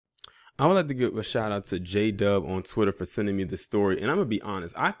I would like to give a shout out to J-Dub on Twitter for sending me this story. And I'm going to be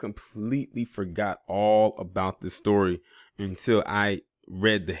honest, I completely forgot all about this story until I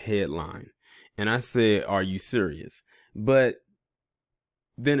read the headline. And I said, are you serious? But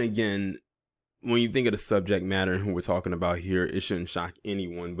then again, when you think of the subject matter and who we're talking about here, it shouldn't shock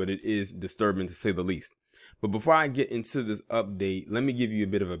anyone, but it is disturbing to say the least. But before I get into this update, let me give you a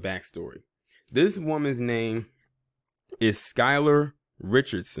bit of a backstory. This woman's name is Skylar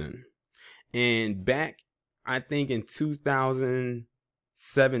Richardson. And back, I think in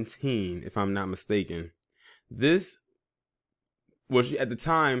 2017, if I'm not mistaken, at the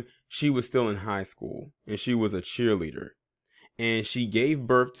time, she was still in high school and she was a cheerleader. And she gave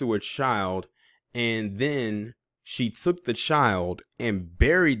birth to a child, and then she took the child and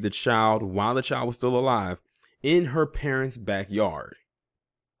buried the child while the child was still alive in her parents' backyard.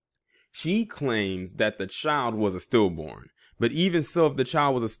 She claims that the child was a stillborn. But even so, if the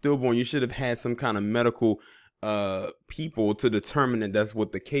child was a stillborn, you should have had some kind of medical people to determine that that's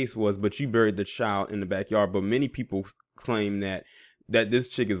what the case was. But you buried the child in the backyard. But many people claim that this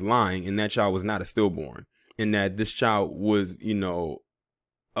chick is lying and that child was not a stillborn. And that this child was,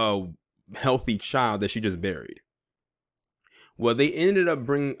 a healthy child that she just buried. Well, they ended up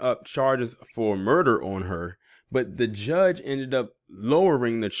bringing up charges for murder on her. But the judge ended up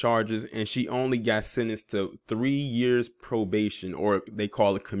lowering the charges, and she only got sentenced to 3 years probation, or they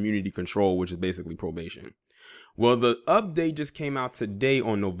call it community control, which is basically probation. Well, the update just came out today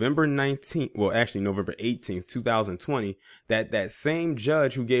on November 19th, well, actually November 18th, 2020, that same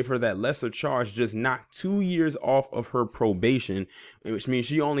judge who gave her that lesser charge just knocked 2 years off of her probation, which means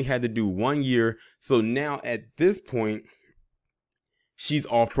she only had to do 1 year. So now at this point, she's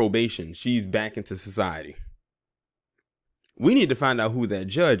off probation. She's back into society. We need to find out who that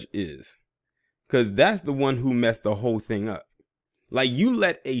judge is, because that's the one who messed the whole thing up. Like, you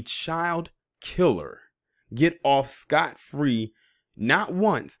let a child killer get off scot-free not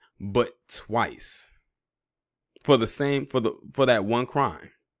once, but twice for that one crime.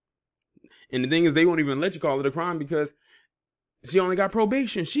 And the thing is, they won't even let you call it a crime because she only got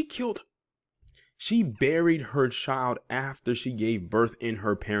probation. She buried her child after she gave birth in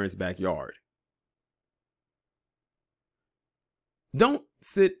her parents' backyard. Don't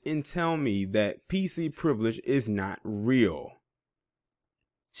sit and tell me that PC privilege is not real.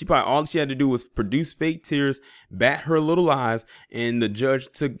 All she had to do was produce fake tears, bat her little eyes, and the judge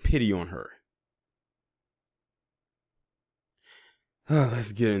took pity on her.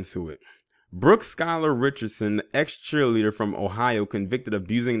 Let's get into it. Brooke Skylar Richardson, the ex-cheerleader from Ohio convicted of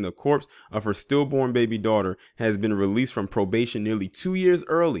abusing the corpse of her stillborn baby daughter, has been released from probation nearly 2 years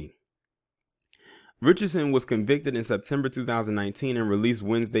early. Richardson was convicted in September 2019 and released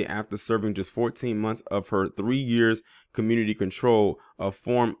Wednesday after serving just 14 months of her 3 years community control, a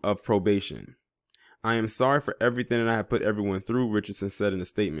form of probation. "I am sorry for everything that I have put everyone through," Richardson said in a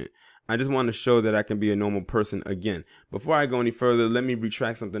statement. "I just want to show that I can be a normal person again." Before I go any further, let me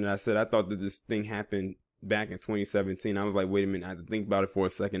retract something that I said. I thought that this thing happened back in 2017. I was like, wait a minute, I had to think about it for a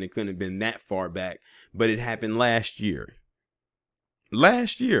second. It couldn't have been that far back, but it happened last year.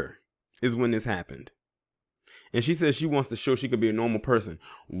 Last year is when this happened. And she says she wants to show she could be a normal person.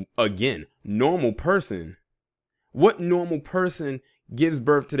 Again, normal person. What normal person gives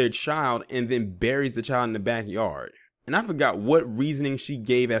birth to their child and then buries the child in the backyard? And I forgot what reasoning she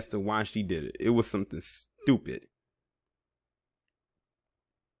gave as to why she did it. It was something stupid.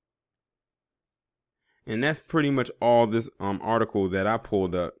 And that's pretty much all this article that I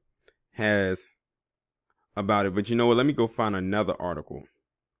pulled up has about it. But you know what? Let me go find another article.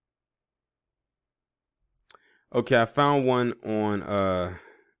 Okay, I found one on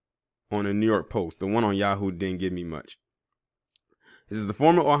the New York Post. The one on Yahoo didn't give me much. This is: the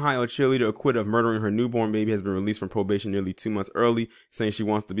former Ohio cheerleader acquitted of murdering her newborn baby has been released from probation nearly 2 months early, saying she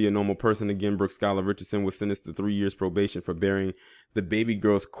wants to be a normal person again. Brooke Skylar Richardson was sentenced to 3 years probation for burying the baby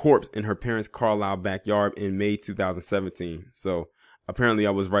girl's corpse in her parents' Carlisle backyard in May 2017. So apparently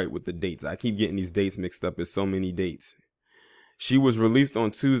I was right with the dates. I keep getting these dates mixed up. It's so many dates. She was released on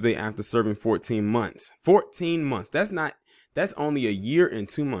Tuesday after serving 14 months. 14 months. That's only a year and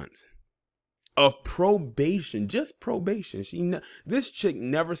 2 months of probation. Just probation. This chick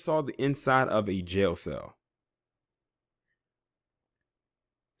never saw the inside of a jail cell.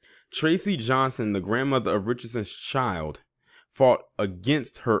 Tracy Johnson, the grandmother of Richardson's child, fought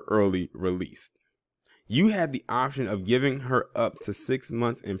against her early release. "You had the option of giving her up to 6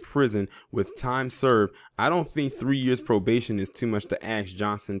 months in prison with time served. I don't think 3 years probation is too much to ask,"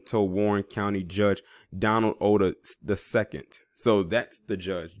 Johnson told Warren County Judge Donald Oda II. So that's the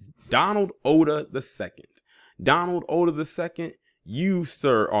judge, Donald Oda II. Donald Oda II, You,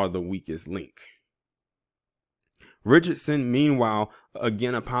 sir, are the weakest link. Richardson, meanwhile,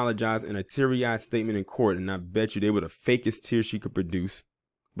 again apologized in a teary-eyed statement in court, and I bet you they were the fakest tears she could produce,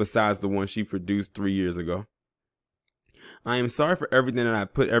 besides the one she produced 3 years ago. I am sorry for everything that I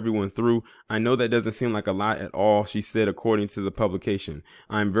put everyone through. I know that doesn't seem like a lot at all, she said, according to the publication.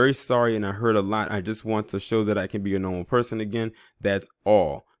 I am very sorry and I hurt a lot. I just want to show that I can be a normal person again. That's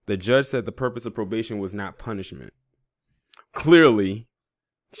all. The judge said the purpose of probation was not punishment. Clearly,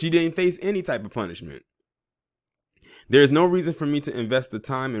 she didn't face any type of punishment. There is no reason for me to invest the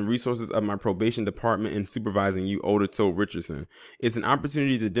time and resources of my probation department in supervising you, Older told Richardson. It's an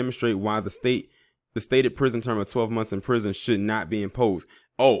opportunity to demonstrate why the stated prison term of 12 months in prison should not be imposed.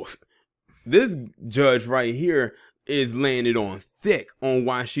 Oh, this judge right here is laying it on thick on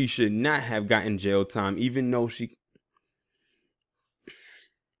why she should not have gotten jail time, even though she,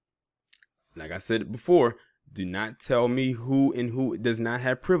 like I said before, do not tell me who and who does not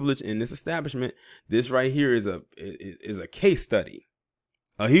have privilege in this establishment. This right here is a case study,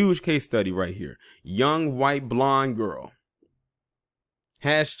 a huge case study right here. Young white blonde girl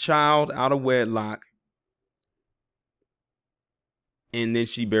has child out of wedlock, and then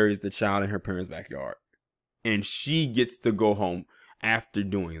she buries the child in her parents' backyard, and she gets to go home after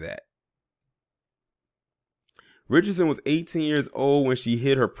doing that. Richardson was 18 years old when she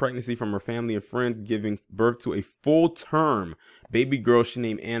hid her pregnancy from her family and friends, giving birth to a full-term baby girl she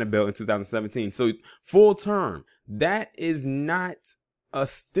named Annabelle in 2017. So full term, that is not a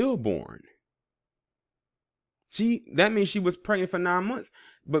stillborn. That means she was pregnant for 9 months.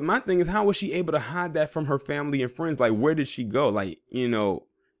 But my thing is, how was she able to hide that from her family and friends? Like, where did she go? Like, you know,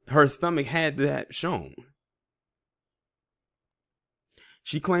 her stomach had that shown.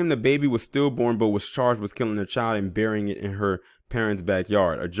 She claimed the baby was stillborn, but was charged with killing the child and burying it in her parents'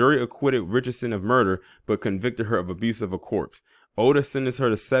 backyard. A jury acquitted Richardson of murder, but convicted her of abuse of a corpse. Oda sentenced her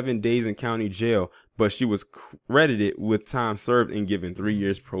to 7 days in county jail, but she was credited with time served and given 3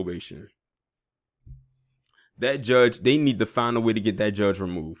 years probation. That judge, they need to find a way to get that judge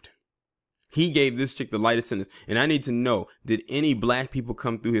removed. He gave this chick the lightest sentence. And I need to know, did any black people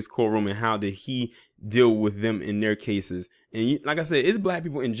come through his courtroom, and how did he deal with them in their cases? And like I said, it's black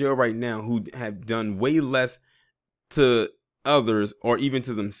people in jail right now who have done way less to others or even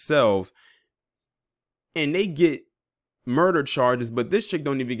to themselves, and they get murder charges, but this chick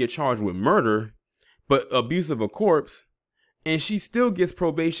don't even get charged with murder, but abuse of a corpse. And she still gets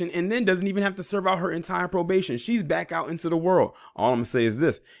probation and then doesn't even have to serve out her entire probation. She's back out into the world. All I'm going to say is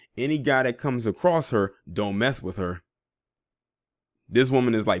this. Any guy that comes across her, don't mess with her. This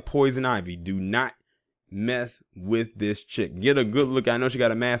woman is like poison ivy. Do not mess with this chick. Get a good look. I know she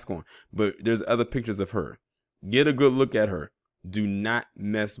got a mask on, but there's other pictures of her. Get a good look at her. Do not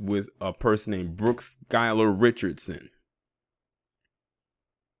mess with a person named Brooke Skylar Richardson.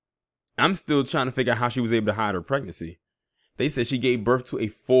 I'm still trying to figure out how she was able to hide her pregnancy. They said she gave birth to a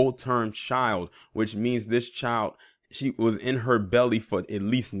full-term child, which means this child, she was in her belly for at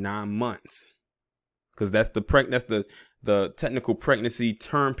least 9 months, because that's the technical pregnancy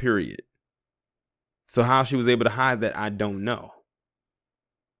term period. So how she was able to hide that, I don't know.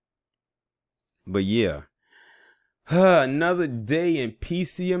 But yeah, another day in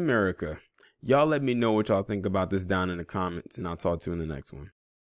PC America. Y'all let me know what y'all think about this down in the comments, and I'll talk to you in the next one.